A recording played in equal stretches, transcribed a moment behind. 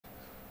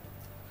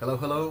Hello,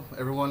 hello,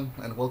 everyone,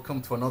 and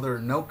welcome to another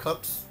No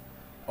Cups,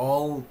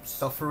 all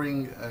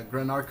suffering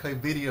Grand Archive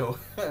video.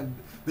 And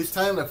this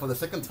time, like for the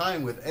second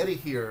time, with Eddie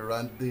here,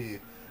 and the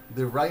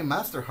Rye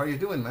Master. How are you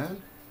doing,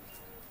 man?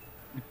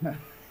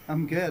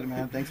 I'm good,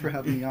 man. Thanks for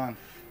having me on.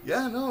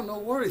 Yeah, no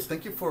worries.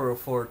 Thank you for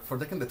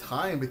taking the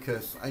time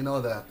because I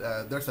know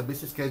that there's a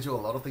busy schedule.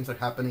 A lot of things are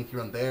happening here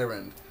and there,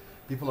 and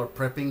people are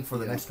prepping for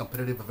the Yeah. next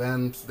competitive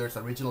event. There's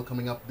a regional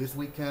coming up this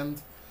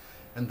weekend,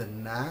 and the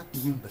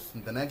next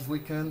hmm the next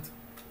weekend.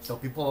 So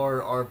people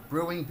are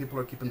brewing, people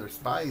are keeping their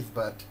spice,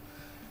 but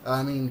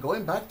I mean,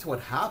 going back to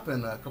what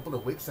happened a couple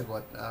of weeks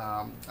ago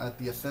at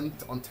the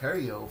Ascent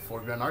Ontario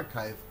for Grand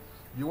Archive,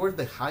 you were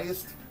the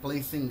highest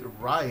placing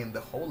Rye in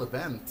the whole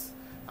event.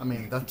 I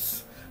mean,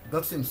 that's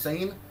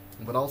insane,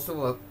 but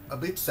also a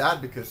bit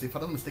sad because if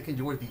I'm not mistaken,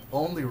 you were the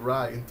only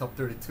Rye in top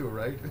 32,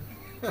 right?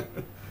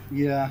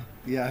 Yeah,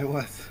 it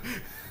was.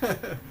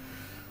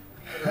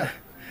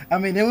 I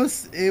mean, it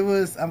was.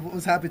 I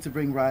was happy to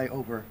bring Rye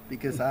over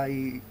because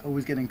I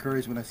always get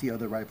encouraged when I see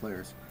other Rye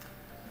players.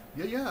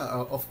 Yeah,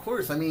 of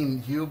course. I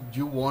mean, you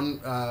won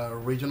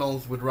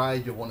regionals with Rye,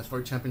 you won a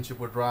story championship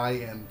with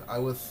Rye, and I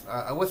was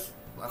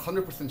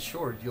 100%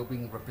 sure you'll be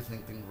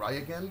representing Rye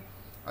again.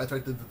 I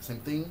tried to do the same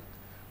thing.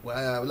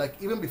 Well, like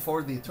even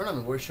before the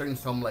tournament, we are sharing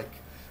some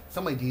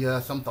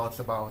ideas, some thoughts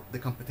about the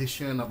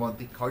competition, Mhm. about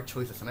the card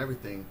choices and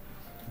everything.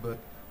 But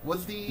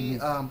Mhm.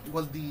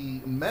 was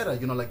the meta,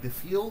 like the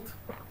field,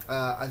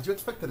 as you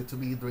expected it to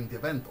be during the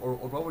event, or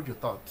what were your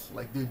thoughts?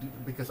 Like,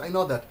 because I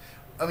know that,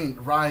 I mean,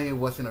 Rye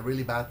was in a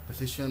really bad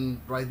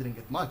position. Rye didn't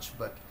get much,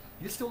 but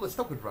you still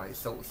stuck with Rye.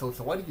 So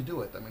why did you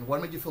do it? I mean,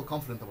 what made you feel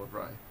confident about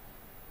Rye?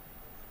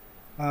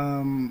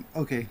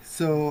 Okay,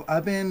 so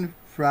I've been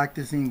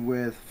practicing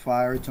with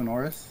Fire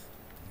Tonoris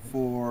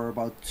for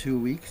about 2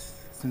 weeks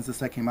since the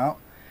set came out,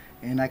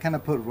 and I kind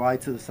of put Rye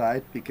to the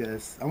side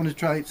because I wanted to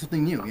try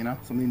something new,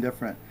 something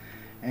different.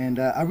 And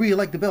I really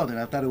liked the build, and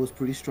I thought it was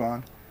pretty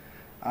strong.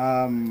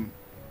 Um,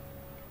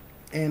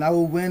 and I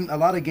will win a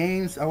lot of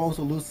games. I will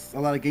also lose a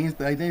lot of games,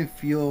 but I didn't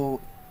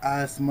feel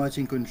as much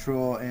in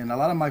control. And a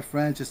lot of my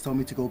friends just told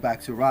me to go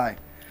back to Rye.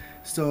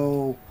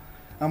 So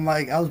I'm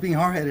like, I was being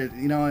hard headed,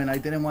 and I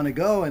didn't want to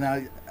go. And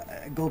I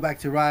go back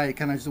to Rye. I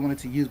kind of just wanted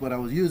to use what I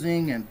was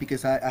using. And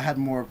because I had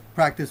more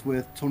practice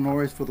with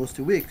Tonoris for those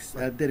 2 weeks,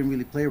 I Right. didn't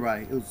really play Rye.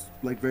 It was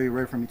like very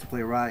rare for me to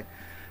play Rye.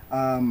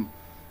 Um,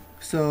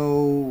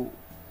 so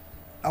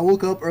I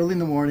woke up early in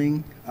the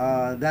morning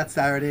that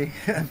Saturday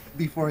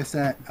before I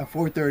sat at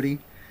 4:30,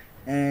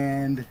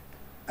 and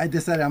I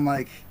decided I'm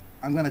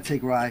gonna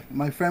take Rye.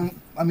 My friends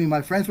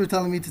were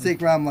telling me to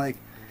take Rye. I'm like,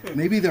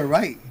 maybe they're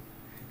right,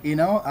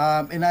 And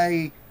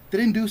I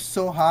didn't do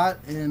so hot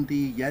in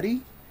the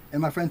Yeti,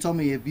 and my friend told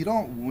me if you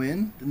don't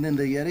win, then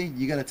the Yeti,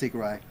 you gotta take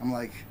Rye. I'm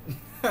like,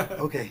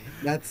 okay,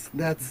 let's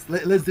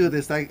do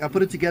this. I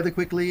put it together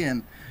quickly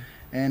and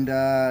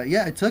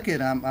yeah, I took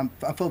it.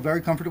 I felt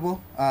very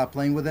comfortable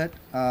playing with it.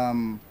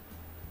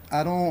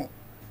 I don't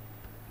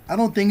I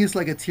don't think it's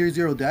like a tier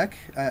zero deck.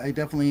 I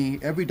definitely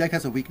every deck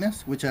has a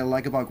weakness, which I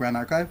like about Grand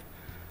Archive.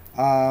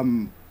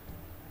 Um,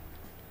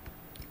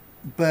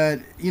 but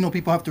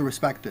people have to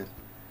respect it,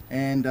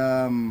 and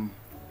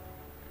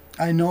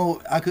I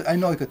know I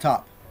could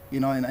top.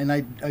 And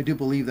I do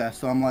believe that.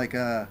 So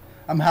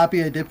I'm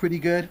happy I did pretty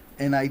good,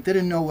 and I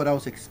didn't know what I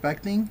was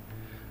expecting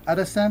at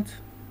Ascent.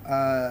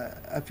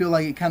 I feel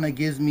like it kind of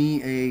gives me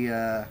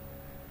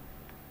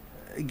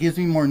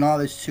more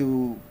knowledge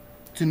to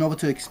know what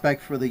to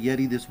expect for the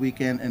Yeti this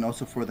weekend and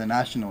also for the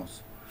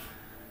Nationals.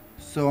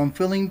 So I'm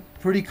feeling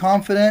pretty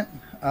confident.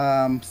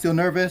 Still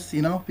nervous,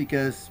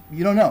 because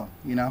you don't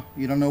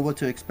know what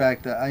to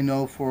expect. I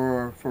know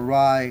for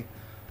Rye,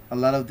 a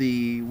lot of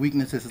the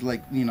weaknesses is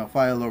like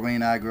Fire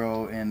Lorraine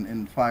aggro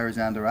and Fire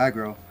Xander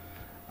aggro.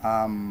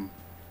 Um,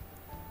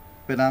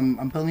 but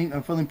I'm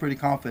feeling pretty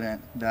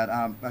confident that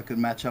I could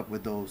match up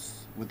with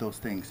those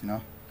things.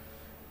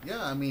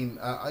 Yeah, I mean,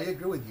 I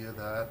agree with you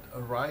that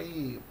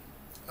Rye.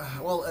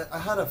 Well, I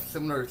had a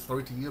similar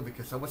story to you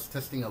because I was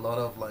testing a lot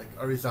of like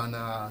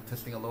Arizona,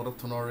 testing a lot of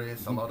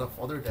Tonoris, a hmm lot of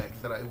other decks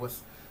that I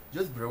was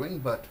just brewing.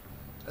 But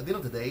at the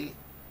end of the day,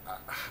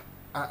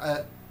 I,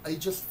 I, I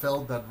just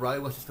felt that Rye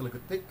was still a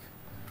good pick.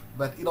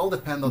 But it all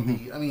depends on hmm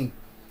the. I mean,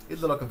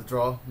 it's the luck of the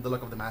draw, the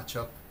luck of the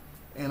matchup,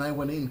 and I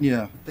went in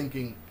Yeah.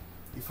 thinking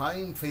if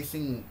I'm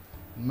facing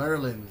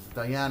Merlins,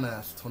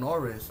 Dianas,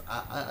 Tonoris,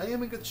 I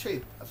am in good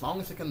shape as long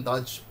as I can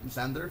dodge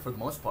Xander for the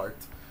most part.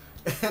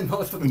 And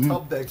most of the hmm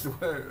top decks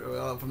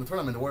were from the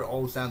tournament were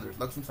all Xanders,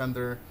 Luxem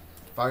Xander,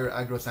 Fire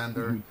Aggro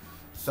Xander. hmm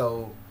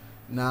So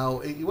now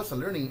it was a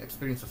learning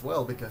experience as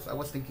well because I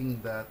was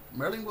thinking that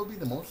Merlin will be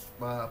the most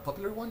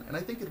popular one, and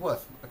I think it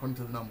was according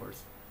to the numbers.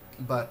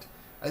 But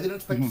I didn't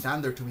expect hmm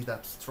Xander to be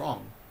that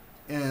strong.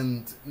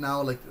 And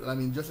now, like I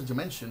mean, just as you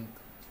mentioned,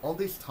 all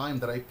this time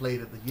that I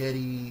played at the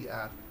Yeti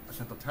at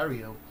Ascent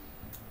Ontario,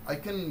 I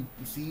can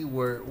see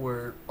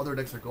where other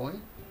decks are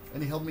going,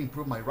 and it helped me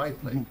improve my right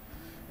play. hmm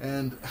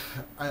And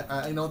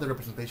I know the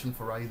representation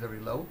for Rai is very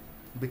low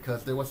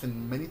because there wasn't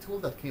many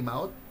tools that came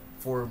out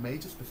for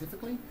mage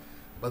specifically,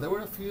 But there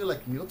were a few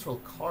like neutral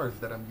cards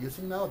that I'm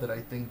using now that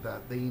I think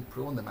that they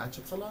improve on the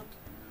matchups a lot.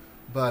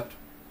 But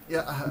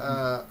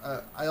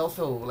yeah, I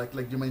also like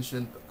you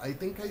mentioned. I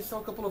think I saw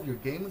a couple of your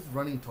games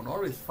running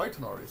Tonoris, Fire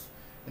Tonoris,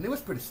 and it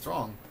was pretty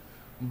strong.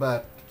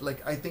 But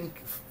like I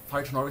think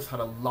Fire Tonoris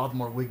had a lot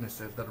more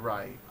weaknesses than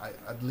Rai.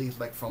 At least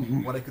like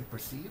from what I could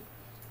perceive,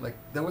 like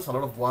there was a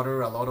lot of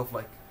water, a lot of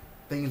like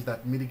things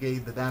that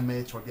mitigate the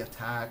damage or the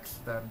attacks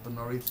that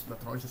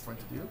Tonoris is trying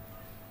to do,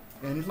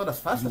 and it's not as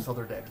fast as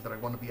other decks that are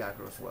going to be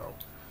aggro as well.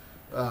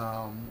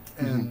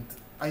 And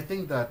I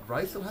think that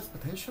Rai still has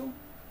potential,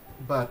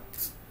 but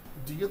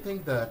do you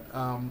think that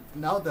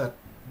now that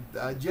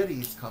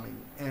Jetty is coming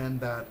and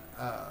that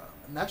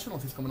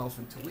Nationals is coming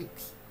also in 2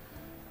 weeks,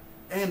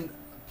 and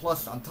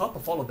plus on top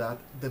of all of that,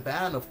 the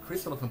ban of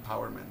Crystal of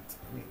Empowerment.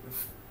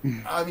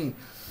 I mean,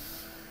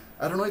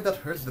 I don't know if that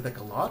hurts the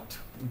deck a lot,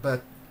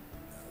 but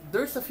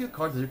there's a few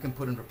cards that you can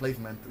put in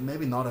replacement.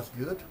 Maybe not as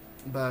good,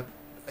 but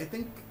I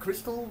think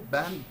Crystal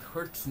ban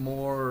hurts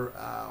more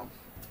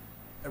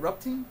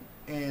Erupting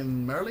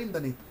and Merlin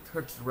than it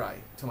hurts Rai,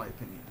 to my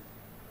opinion.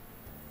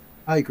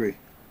 I agree.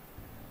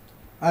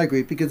 I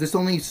agree because there's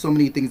only so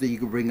many things that you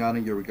can bring out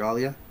in your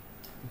Regalia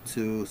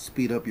to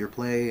speed up your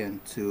play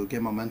and to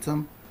get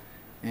momentum.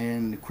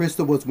 And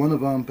Crystal was one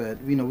of them,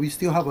 but you know we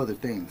still have other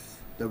things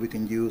that we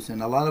can use.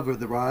 And a lot of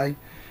the Rai,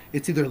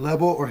 it's either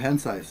level or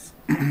hand size.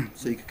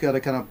 So you gotta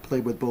kind of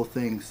play with both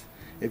things.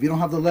 If you don't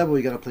have the level,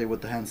 you gotta play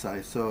with the hand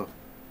size. So,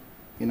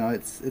 you know,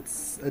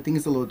 it's I think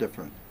it's a little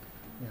different.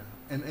 Yeah,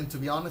 and to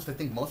be honest, I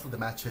think most of the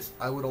matches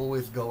I would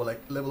always go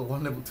like level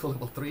 1, level 2,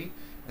 level 3,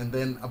 and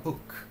then a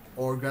book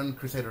or Grand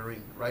Crusader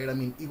ring, right? I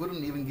mean, it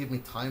wouldn't even give me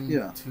time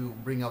to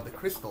bring out the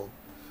crystal.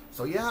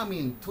 So yeah, I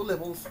mean, 2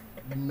 levels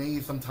may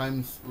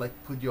sometimes like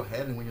put you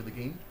ahead and win you the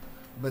game,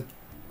 but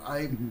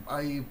I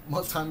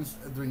most times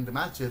during the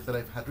matches that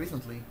I've had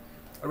recently,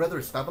 I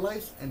rather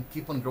stabilize and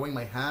keep on growing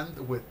my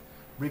hand with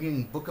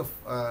bringing Book of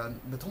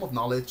the Tome of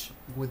Knowledge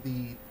with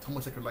the Tome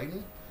of Sacred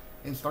Lightning,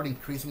 and start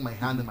increasing my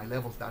hand and my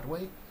levels that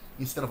way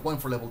instead of going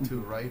for level 2,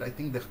 right? I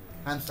think the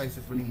hand size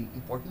is really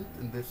important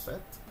in this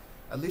set,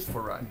 at least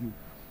for Rai.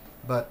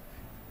 But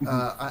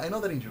I know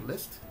that in your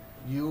list,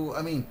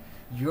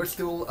 you're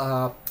still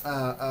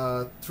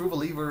a true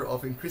believer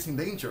of increasing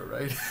danger,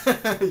 right?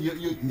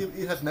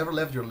 It has never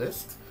left your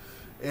list,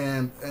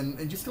 and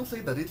you still say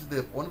that it's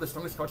one of the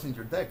strongest cards in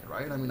your deck,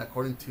 right? I mean,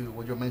 according to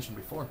what you mentioned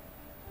before.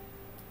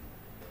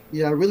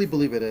 Yeah, I really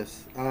believe it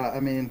is. I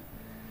mean,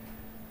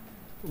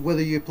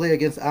 whether you play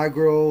against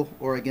aggro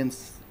or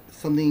against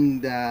something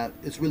that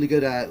is really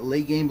good at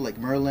late game like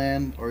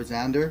Merlin or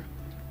Xander,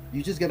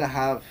 you just gotta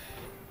have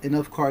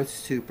enough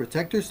cards to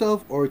protect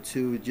yourself or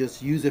to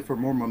just use it for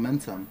more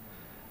momentum.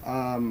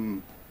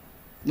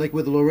 Like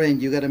with Lorraine,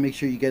 you got to make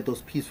sure you get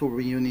those peaceful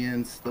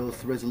reunions,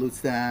 those resolute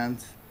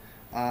stands,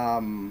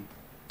 and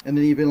then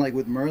even like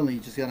with Merlin,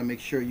 you just got to make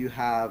sure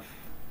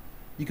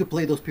you could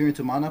play those Period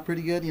to Mana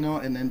pretty good, you know,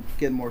 and then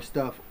get more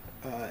stuff,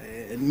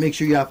 and make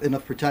sure you have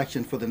enough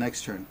protection for the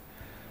next turn.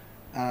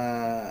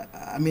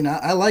 I mean,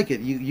 I like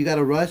it. You got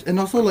to rush, and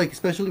also like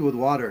especially with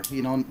water,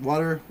 you know,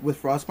 water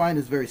with Frostbind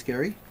is very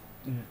scary.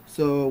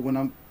 So when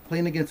I'm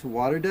playing against a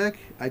water deck,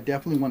 I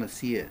definitely want to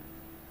see it.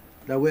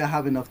 That way I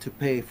have enough to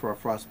pay for a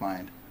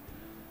Frostbind.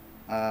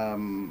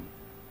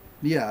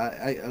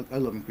 Yeah, I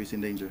love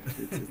increasing danger.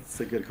 It's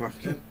a good card.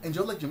 And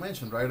just like you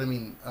mentioned, right? I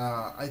mean,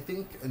 I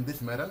think in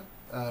this meta,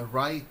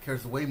 Rai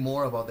cares way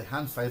more about the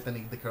hand size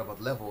than they care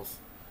about levels.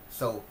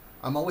 So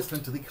I'm always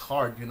trying to dig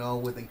hard, you know,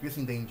 with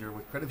increasing danger,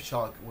 with creative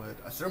shock, with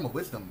a Serum of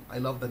Wisdom. I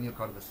love the new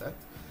card of the set,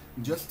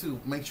 just to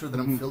make sure that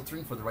I'm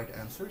filtering for the right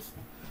answers.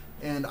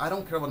 And I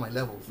don't care about my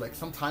levels. Like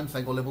sometimes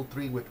I go level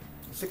 3 with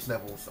 6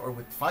 levels or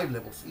with 5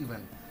 levels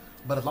even.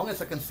 But as long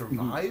as I can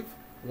survive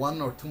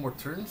 1 or 2 more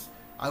turns,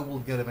 I will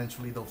get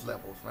eventually those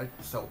levels, right?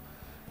 So,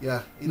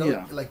 yeah, you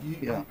know,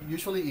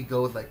 usually it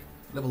goes like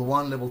level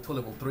 1, level 2,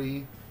 level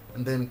 3,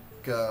 and then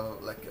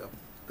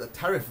the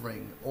Tariff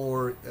Ring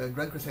or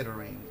Grand Crusader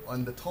Ring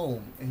on the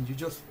Tome, and you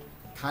just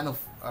kind of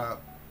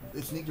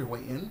sneak your way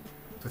in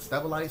to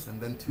stabilize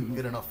and then to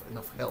get enough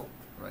health,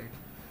 right?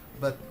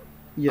 But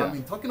I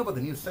mean, talking about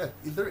the new set,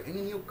 is there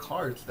any new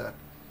cards that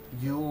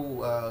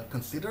you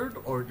considered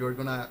or you're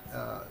gonna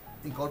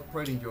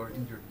incorporate in your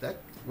deck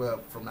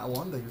from now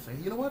on that you say,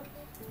 you know what,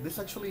 this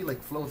actually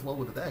like flows well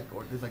with the deck,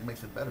 or this like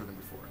makes it better than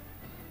before?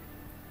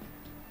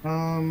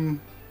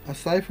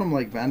 Aside from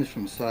like Vanish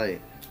from Sight,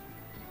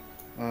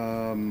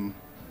 I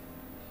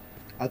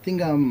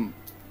think I'm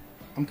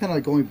kind of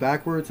like going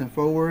backwards and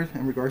forward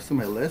in regards to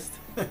my list.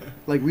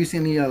 Like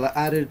recently I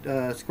added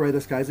Scry the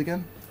Skies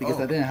again because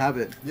I didn't have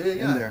it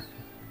in there.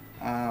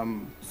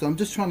 So I'm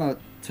just trying to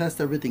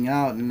test everything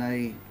out, and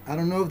I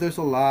don't know if there's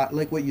a lot,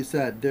 like what you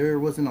said, there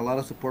wasn't a lot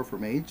of support for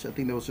Mage. I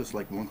think there was just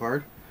like 1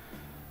 card,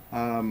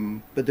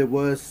 but there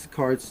was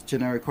cards,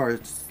 generic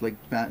cards like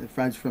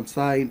Vanish from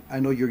Sight. I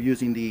know you're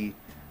using the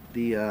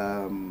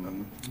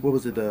what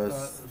was it, the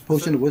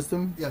Potion of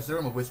Wisdom? Yeah,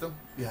 Serum of Wisdom.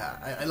 Yeah,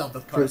 I love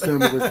that card.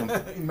 Serum of Wisdom.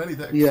 In many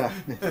decks. Yeah.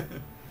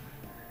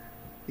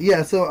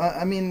 Yeah, so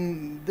I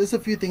mean, there's a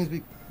few things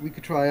we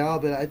could try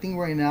out, but I think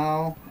right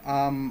now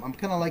I'm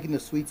kind of liking the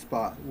sweet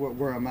spot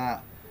where I'm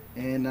at,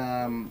 and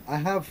I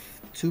have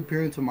two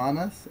Pyrrhon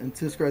Manas and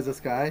two Scars of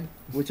Sky,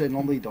 which I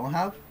normally don't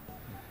have.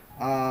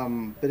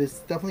 But it's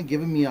definitely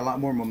given me a lot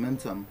more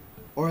momentum,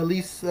 or at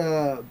least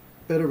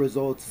better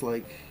results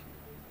like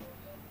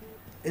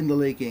in the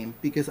late game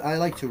because I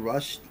like to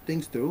rush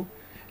things through,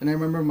 and I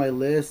remember my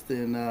list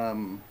in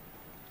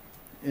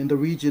the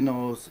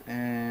regionals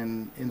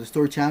and in the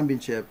store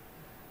championship,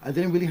 I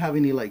didn't really have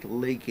any like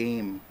late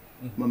game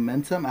Hmm.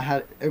 momentum. I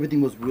had everything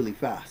was really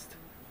fast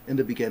in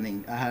the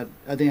beginning. I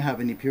didn't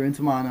have any pure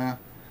into mana.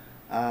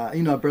 I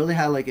barely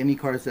had like any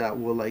cards that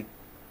will like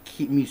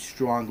keep me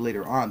strong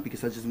later on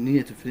because I just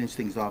needed to finish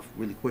things off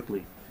really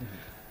quickly.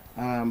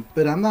 Hmm.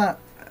 But I'm not.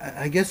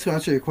 I guess to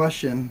answer your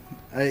question,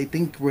 I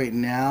think right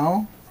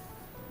now,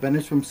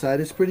 Venice from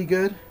side is pretty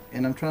good,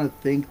 and I'm trying to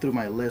think through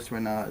my list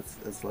right now.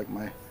 It's like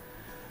my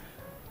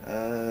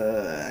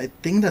I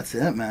think that's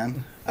it,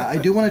 man. I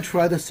do want to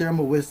try the Serum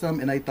of Wisdom,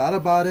 and I thought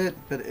about it,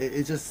 but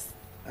it just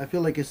I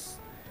feel like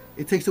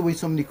it takes away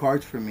so many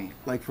cards for me,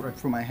 like Right.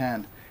 from my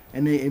hand,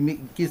 and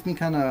gives me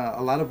kind of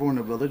a lot of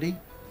vulnerability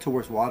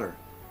towards water.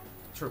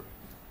 True.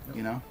 Yeah.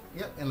 You know?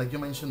 Yeah, and like you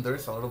mentioned,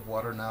 there's a lot of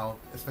water now,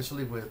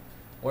 especially with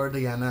Water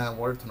Diana and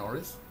Water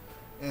Tenoris.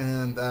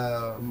 And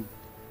Mm.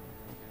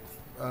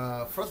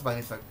 Frostbite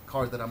is a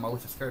card that I'm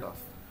always scared of.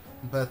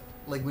 But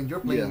like when you're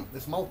Yeah. playing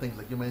the small things,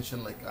 like you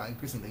mentioned, like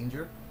increasing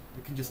danger,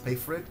 you can just pay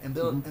for it, and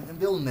they'll Hmm. and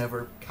they'll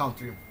never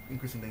counter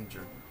increasing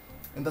danger.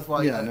 And that's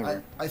why Yeah. I, I,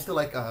 Never. I still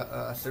like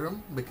a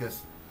serum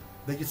because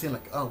they just say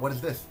like, oh, what is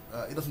this?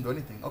 It doesn't do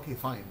anything. Okay,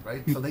 fine,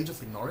 right? So they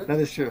just ignore it. That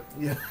is true.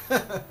 Yeah,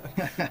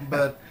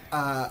 but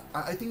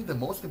I think the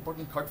most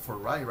important card for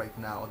Rai right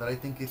now that I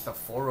think is a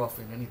 4 off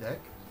in any deck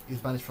is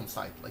Banish from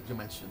Sight, like you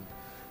mentioned.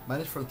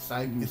 Banish from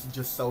Sight Hmm. is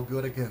just so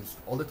good against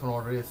all the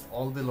Tonoris,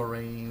 all the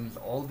Lorraines,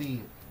 all the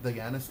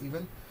Dianas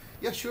even.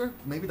 Yeah, sure,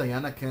 maybe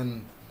Diana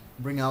can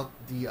bring out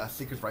the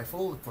Seeker's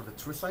Rifle for the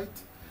True Sight,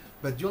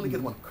 but you only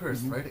get one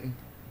curse, Hmm. right? And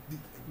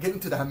getting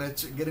to damage,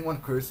 getting one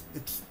curse,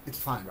 it's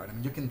fine, right? I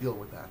mean, you can deal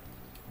with that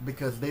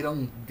because they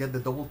don't get the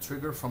double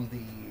trigger from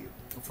the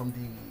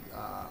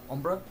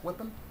Umbra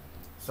weapon.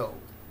 So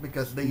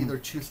because they Hmm. either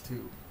choose to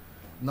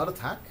not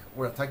attack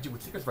or attack you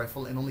with Seeker's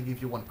Rifle and only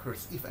give you one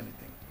curse, if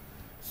anything.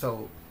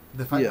 So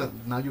the fact Yeah. that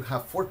now you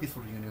have 4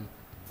 Peaceful Reunion,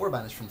 4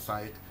 Banish from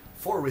Sight,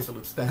 4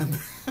 Resolute Stand,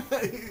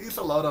 it's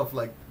a lot of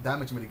like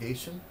damage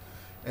mitigation.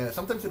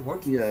 Sometimes it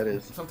works, Yeah. It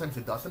is. sometimes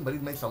it doesn't, but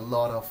it makes a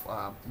lot of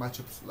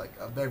matchups like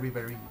very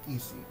very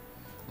easy.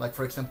 Like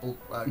for example,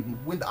 Hmm.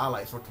 Wind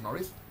Allies or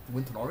Tenoris,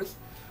 Wind Tenoris,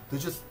 they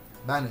just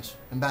banish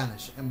and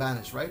banish and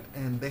banish, right?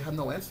 And they have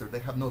no answer, they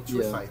have no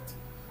true Yeah. sight,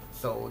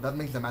 so that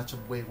makes the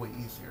matchup way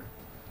easier.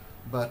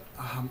 But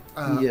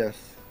Yes.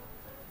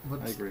 but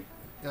I agree.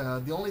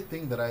 the only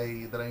thing that I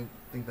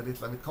think that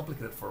is a bit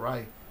complicated for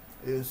Rai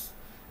is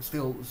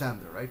still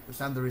Xander, right?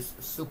 Xander is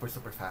super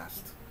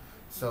fast.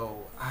 So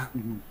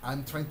Hmm.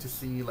 I'm trying to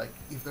see like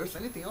if there's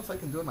anything else I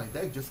can do in my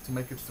deck just to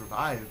make it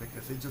survive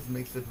because it just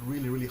makes it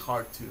really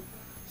hard to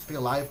stay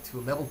alive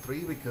to level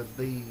 3 because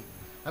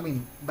I mean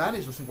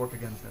Banish doesn't work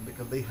against them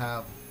because they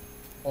have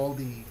all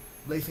the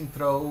blazing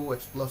throw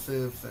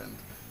explosives and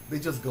they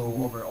just go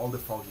Hmm. over all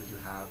the fogs that you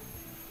have.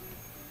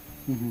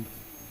 Hmm.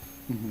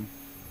 Hmm.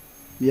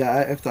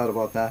 Yeah, I've thought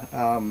about that.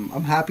 I'm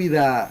happy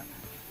that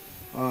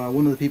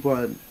one of the people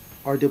at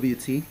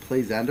RWT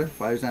plays Xander,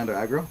 Fire Xander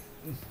aggro.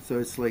 So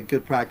it's like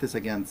good practice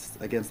against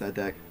that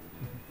deck.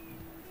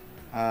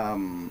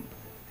 Um,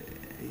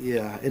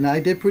 yeah, and I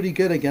did pretty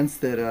good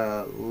against it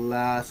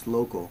last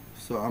local.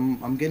 So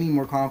I'm getting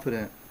more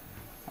confident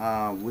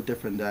with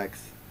different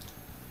decks.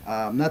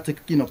 Not to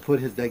put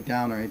his deck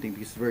down or anything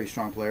because he's a very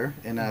strong player.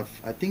 And I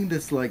think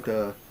this is like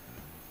the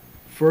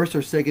first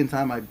or second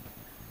time I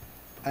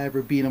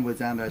ever beat him with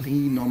Xander. I think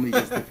he normally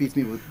just defeats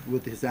me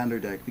with his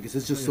Xander deck because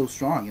it's just Yeah. so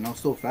strong,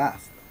 so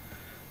fast.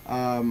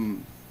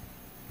 Um,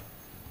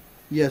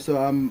 yeah, so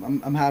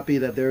I'm happy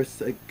that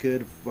there's a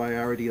good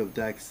variety of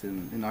decks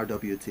in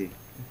RWT.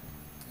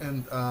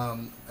 And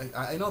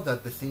I know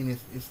that the scene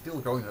is still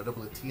growing at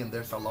WT, and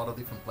there's a lot of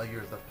different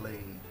players that play,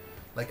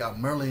 like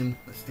Merlin,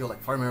 still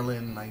like Fire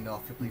Merlin. I know a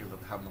few players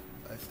that have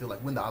still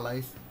like Wind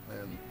Allies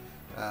and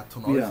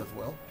Tonoris Yeah. as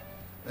well.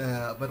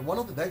 But one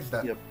of the decks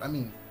that Yep. I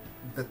mean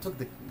that took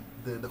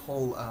the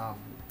whole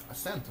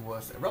ascent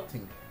was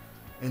Erupting,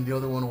 and the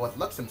other one was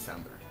Luxem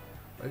Sander,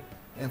 right?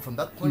 And from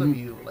that point of Hmm.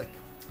 view, like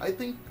I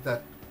think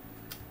that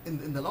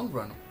in the long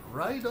run,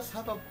 Rai does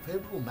have a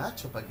favorable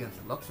matchup against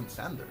Luxem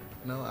Sander.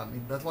 I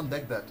mean that's one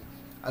deck that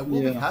I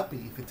will be Yeah.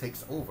 happy if it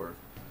takes over,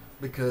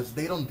 because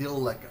they don't deal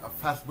like a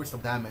fast burst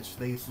of damage.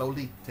 They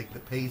slowly take the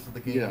pace of the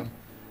game, Yeah.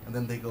 and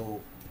then they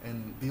go and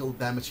deal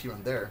damage here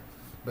and there.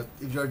 But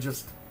if you're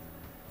just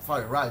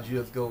Fire Raj, you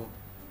just go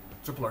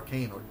Triple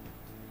Arcane or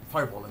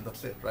Fireball, and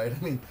that's it, right? I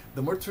mean,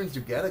 the more turns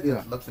you get Yeah.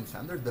 against Lux and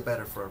Sander, the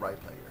better for a Rai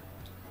player.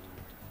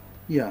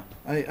 Yeah.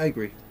 I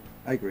agree.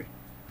 I agree.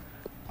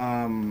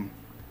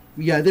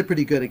 Yeah, I did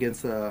pretty good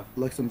against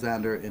Luxem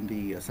Xander in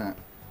the Ascent.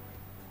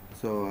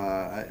 So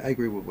I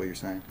agree with what you're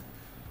saying.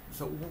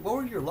 So what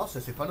were your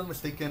losses? If I'm not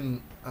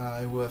mistaken,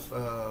 it was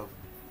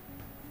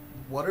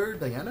Water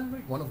Diana,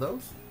 right? One of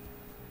those.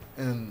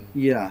 And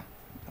Yeah.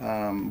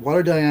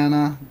 Water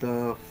Diana,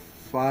 the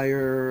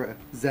Fire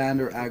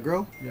Xander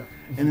aggro. yeah.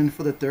 And then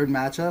for the third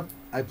matchup,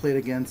 I played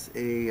against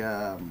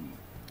a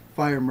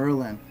Fire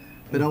Merlin.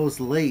 But I was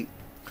late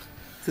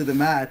to the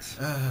match.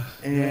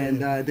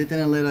 And they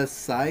didn't let us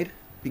side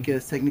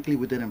because technically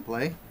we didn't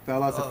play. But I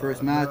lost the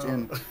first match.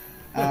 No.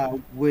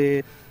 And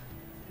with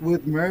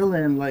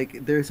Merlin,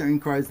 like, there are certain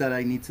cards that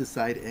I need to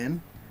side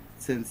in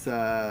since,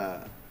 they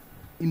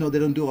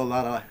don't do a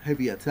lot of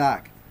heavy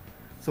attack.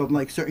 So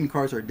like certain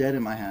cards are dead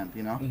in my hand,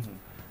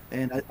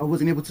 and I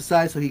wasn't able to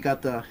side, so he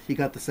got the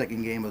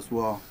second game as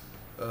well.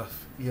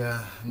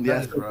 Yeah,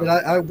 Yeah, but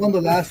I won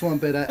the last one,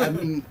 but I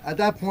mean at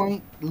that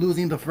point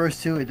losing the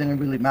first two, it didn't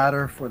really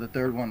matter for the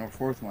third one or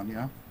fourth one,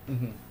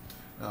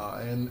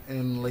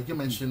 and like you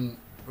mentioned,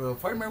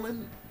 Fire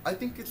Merlin, I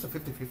think it's a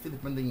 50-50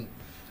 depending,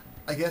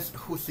 I guess,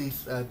 who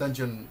sees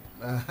dungeon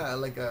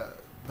like a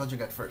dungeon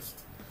guide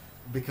first.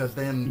 Because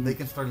then they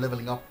can start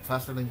leveling up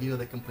faster than you,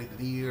 they can play the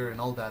deer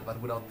and all that, but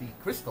without the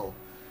crystal.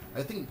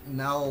 I think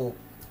now,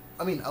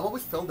 I mean, I've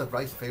always felt that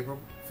Rice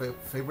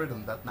favorite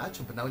in that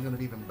matchup, but now it's going to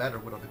be even better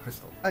without the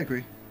crystal. I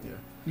agree. Yeah.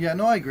 Yeah,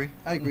 no, I agree.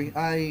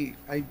 I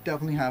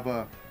definitely have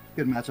a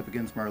good matchup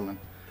against Merlin.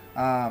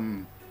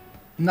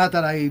 Not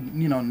that I,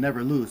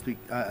 never lose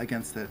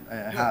against it. I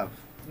have.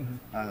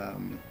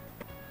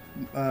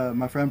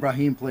 My friend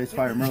Brahim plays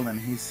Fire Merlin.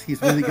 He's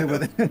really good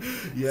with it.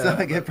 Yeah, so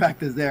I get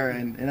practice there,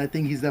 and I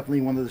think he's definitely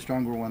one of the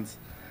stronger ones.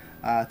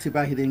 Too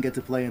bad he didn't get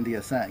to play in the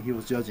Ascent. He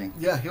was judging.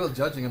 Yeah, he was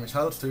judging. I mean,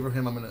 shout outs to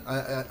Ibrahim. I mean,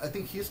 I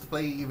think he used to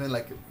play even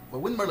like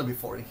Wind Merlin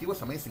before, and he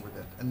was amazing with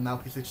it. And now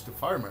he switched to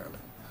Fire Merlin,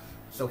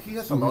 so he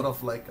has a lot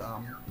of like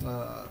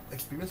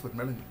experience with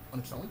Merlin on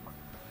its own.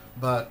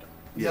 But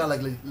yeah,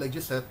 like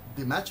you said,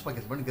 the matchup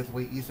against Merlin gets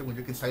way easier when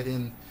you can side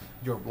in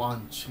your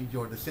Blanche,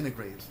 your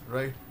Disintegrate,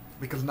 right?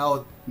 Because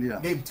now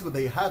game 2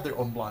 they have their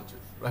own Blanches,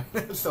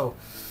 right? So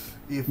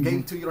if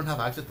game 2 you don't have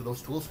access to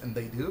those tools and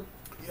they do,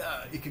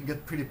 yeah, it can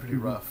get pretty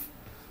rough.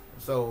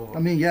 So I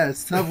mean, yeah,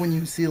 it's tough when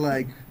you see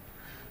like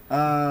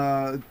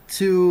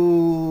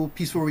 2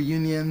 peaceful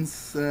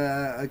reunions,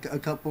 a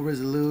couple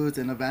resolutes,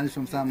 and a vanish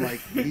from some.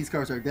 Like these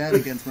cards are dead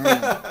against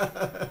Merlin.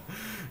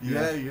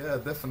 yeah,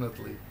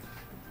 definitely.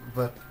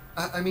 But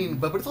I mean,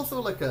 but it's also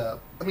like I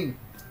mean,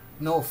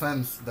 no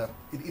offense that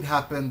it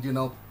happened,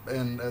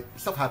 and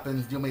stuff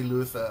happens. You may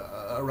lose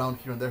around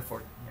here and there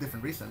for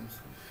different reasons,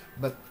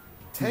 but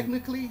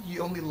technically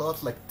you only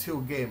lost like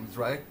 2 games,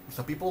 right?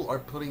 So people are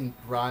putting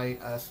Rai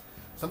as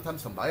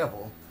sometimes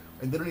unviable,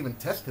 and they don't even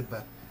test it.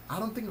 But I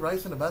don't think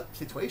Rai's in a bad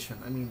situation.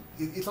 I mean,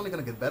 it's only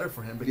going to get better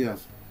for him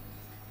because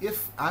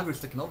if aggro is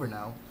taking over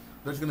now,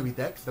 there's going to be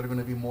decks that are going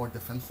to be more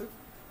defensive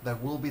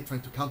that will be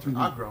trying to counter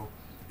aggro,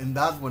 and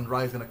that's when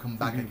Rai is going to come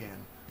back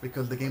again.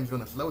 Because the game's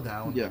gonna slow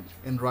down,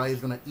 and Rai is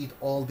gonna eat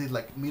all these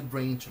like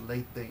mid-range,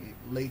 late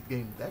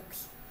game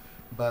decks.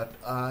 But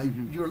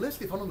your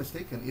list, if I'm not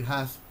mistaken, it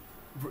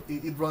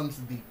runs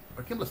the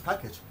Archimbolus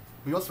package.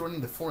 We're also running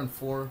the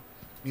 4/4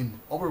 in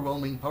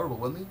Overwhelming, Power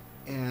Overwhelming,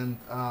 and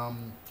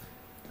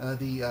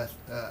the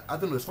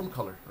Advent of the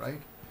Stormcaller,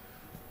 right?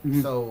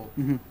 So,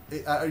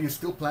 are you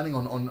still planning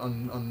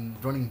on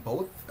running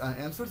both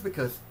answers?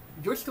 Because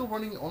you're still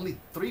running only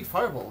 3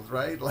 fireballs,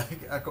 right?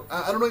 Like I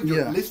don't know if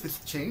your list is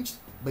changed,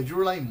 but you're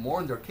relying more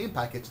on the Arcane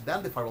package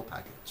than the Fireball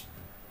package.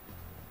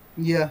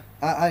 Yeah,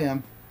 I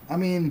am. I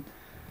mean,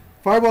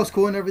 Fireball's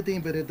cool and everything,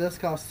 but it does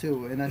cost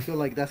 2, and I feel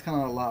like that's kind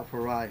of a lot for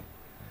Rai.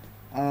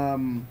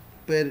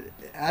 But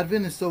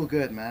Advent is so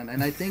good, man,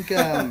 and I think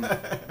I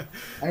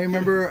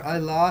remember I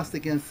lost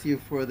against you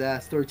for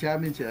that Store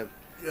Championship,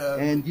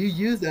 and you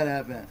used that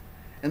Advent.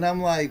 And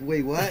I'm like,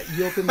 wait, what?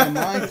 You opened my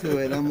mind to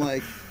it. I'm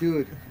like,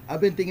 dude,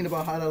 I've been thinking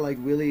about how to like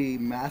really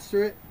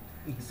master it.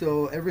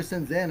 So ever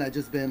since then, I've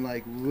just been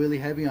like really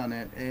heavy on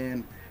it.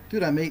 And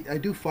dude, I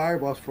do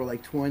fireballs for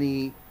like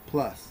 20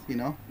 plus,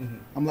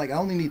 I'm like, I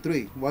only need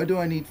 3. Why do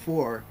I need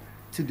 4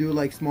 to do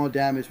like small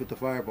damage with the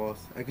fireballs?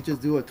 I could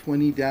just do a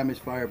 20 damage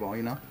fireball,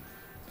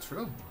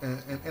 True.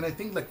 And I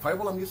think like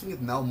Fireball, I'm using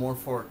it now more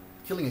for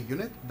killing a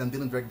unit than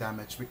dealing direct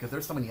damage, because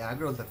there's so many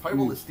aggros that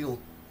Fireball is still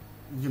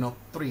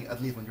 3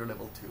 at least when you're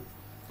level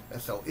 2.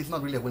 So it's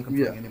not really a win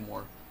controlling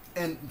anymore.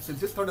 And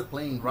since you started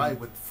playing Rai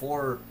with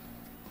 4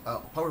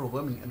 Power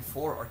Overwhelming and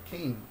 4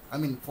 Arcane,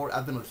 4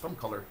 Advent of the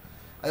Stormcaller,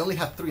 I only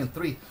have 3 and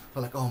 3. So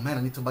like, oh man,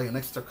 I need to buy an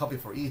extra copy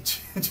for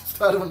each just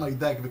to add them in my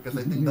deck, because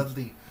I think that's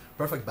the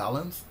perfect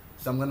balance.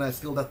 So I'm gonna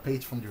steal that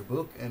page from your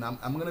book, and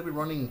I'm gonna be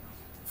running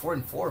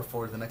 4/4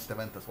 for the next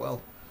event as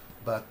well.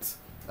 But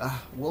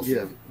we'll see.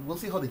 We'll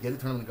see how the Yeti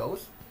tournament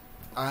goes.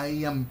 I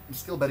am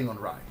still betting on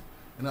Rai.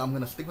 I'm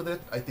gonna stick with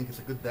it. I think it's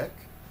a good deck.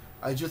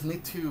 I just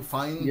need to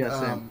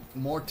find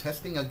more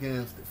testing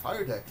against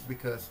fire decks,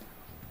 because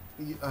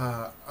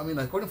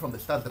according from the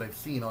stats that I've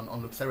seen on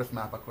Luxera's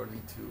map,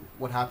 according to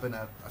what happened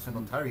at Ascent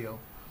Ontario,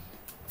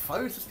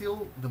 fire is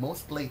still the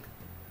most played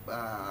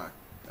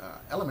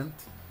element,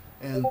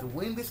 and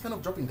wind is kind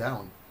of dropping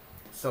down.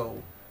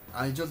 So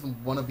I just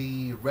want to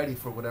be ready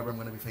for whatever I'm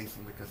going to be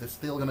facing, because it's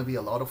still going to be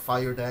a lot of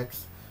fire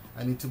decks.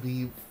 I need to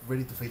be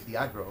ready to face the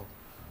aggro.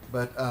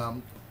 But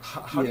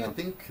how do you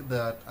think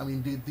that? I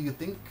mean, do you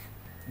think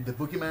the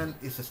Boogeyman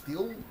is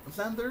still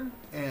Xander,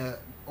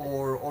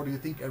 or do you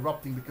think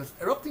Erupting? Because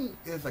Erupting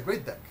is a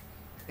great deck,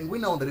 and we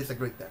know that it's a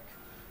great deck,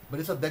 but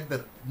it's a deck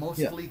that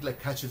mostly like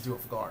catches you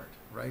off guard,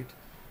 right?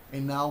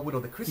 And now with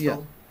all the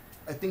Crystal,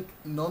 I think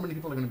not many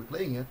people are going to be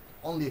playing it,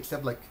 only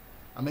except like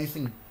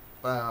amazing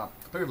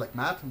player like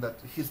Matt, that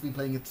he's been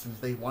playing it since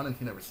day one and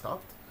he never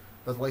stopped.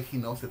 That's why he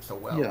knows it so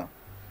well. Yeah.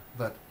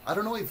 But I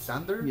don't know if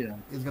Xander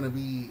is going to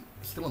be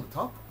still on the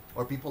top,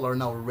 or people are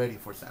now ready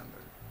for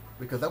Xander,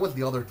 because that was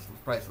the other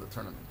surprise of the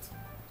tournament.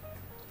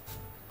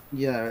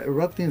 Yeah,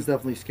 Erupting is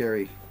definitely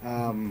scary.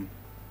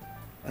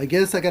 I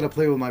guess I got to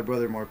play with my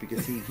brother more,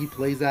 because he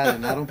plays that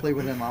and I don't play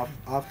with him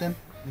often.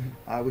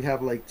 We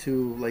have like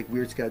two like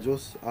weird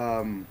schedules.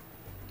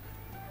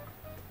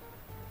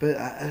 But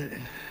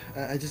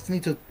I just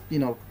need to,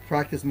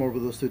 practice more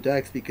with those two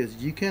decks, because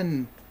you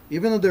can,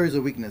 even though there is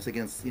a weakness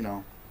against,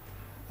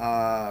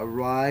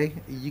 Rye,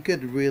 you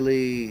could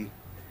really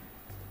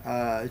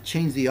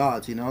change the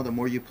odds, the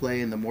more you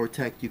play and the more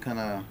tech you kind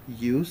of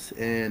use,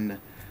 and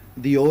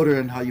the order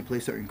and how you play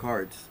certain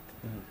cards.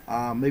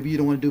 Maybe you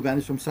don't want to do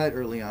Vanish from Sight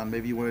early on,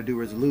 maybe you want to do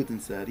Resolute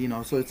instead,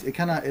 so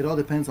it all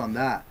depends on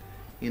that,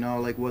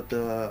 like what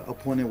the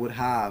opponent would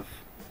have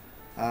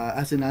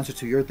as an answer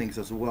to your things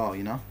as well,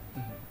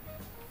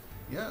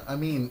 Yeah, I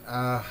mean,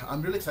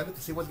 I'm really excited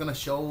to see what's gonna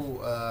show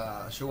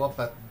up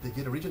at the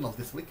Jita Regionals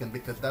this weekend,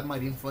 because that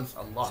might influence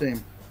a lot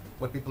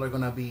what people are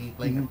gonna be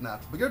playing at Nat.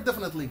 But you're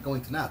definitely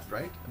going to Nat,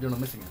 right? You're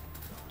not missing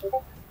it.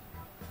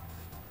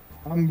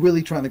 I'm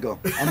really trying to go.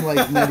 I'm like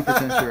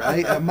 90%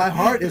 sure. My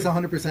heart is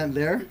 100%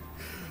 there.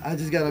 I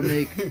just gotta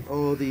make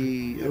all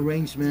the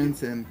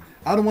arrangements, and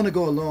I don't want to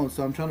go alone,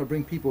 so I'm trying to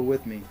bring people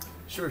with me.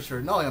 Sure.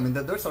 No, I mean,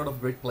 there's sort of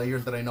great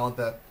players that I know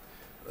that.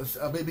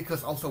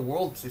 Because also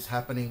Worlds is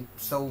happening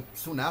so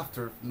soon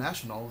after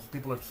Nationals,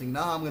 people are saying,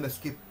 I'm going to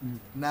skip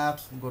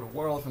Nats and go to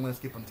Worlds, I'm going to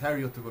skip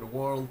Ontario to go to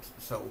Worlds.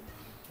 So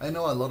I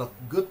know a lot of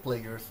good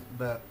players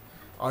that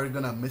are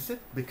going to miss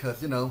it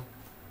because,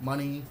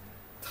 money,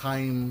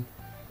 time,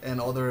 and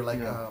other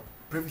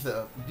previous,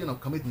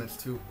 commitments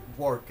to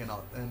work and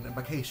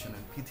vacation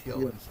and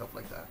PTO and stuff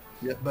like that.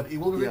 Yeah. But it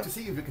will be great to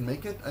see if you can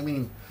make it. I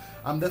mean,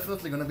 I'm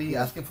definitely going to be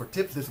asking for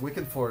tips this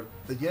weekend for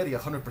the Yeti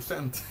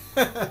 100%.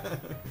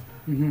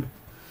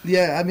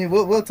 Yeah, I mean,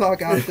 we'll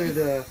talk after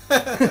the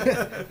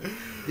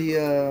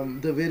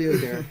the video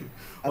here.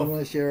 I don't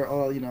want to share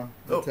all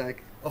the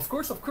tech. Of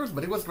course,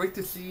 but it was great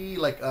to see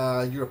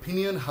your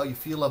opinion, how you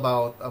feel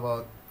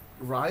about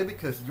Rye,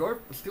 because you're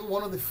still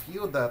one of the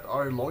few that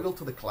are loyal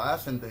to the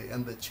class and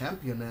the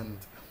champion, and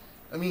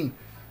I mean,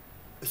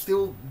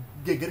 still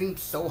getting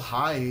so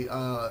high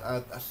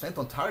at Ascent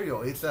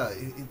Ontario.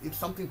 It's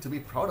something to be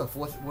proud of.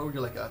 What were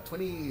you, like a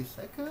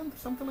 22nd,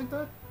 something like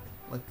that?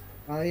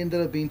 I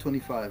ended up being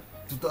 25.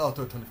 Oh,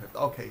 25th.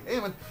 Okay. Hey,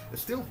 man,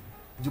 still,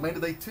 you made the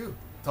day too.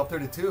 Top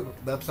 32.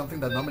 That's something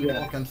that not many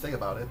people can say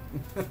about it.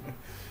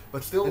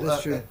 But still,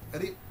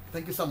 Eddie,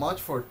 thank you so much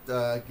for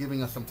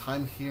giving us some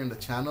time here in the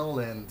channel,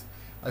 and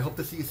I hope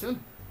to see you soon.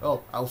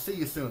 Well, I'll see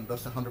you soon.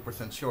 That's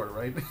 100% sure,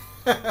 right?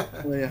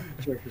 Oh yeah,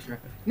 sure.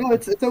 No,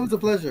 it's always a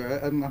pleasure.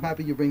 I'm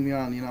happy you bring me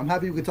on. I'm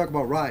happy we could talk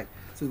about Rye,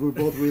 since we're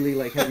both really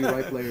heavy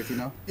Rye players.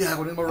 Yeah,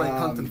 we need more Rye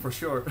content for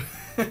sure.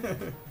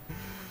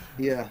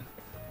 Yeah.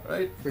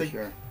 Right. Thank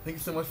you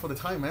so much for the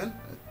time, man.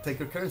 Take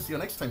good care and see you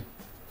next time.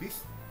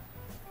 Peace.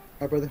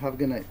 All right, brother. Have a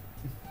good night.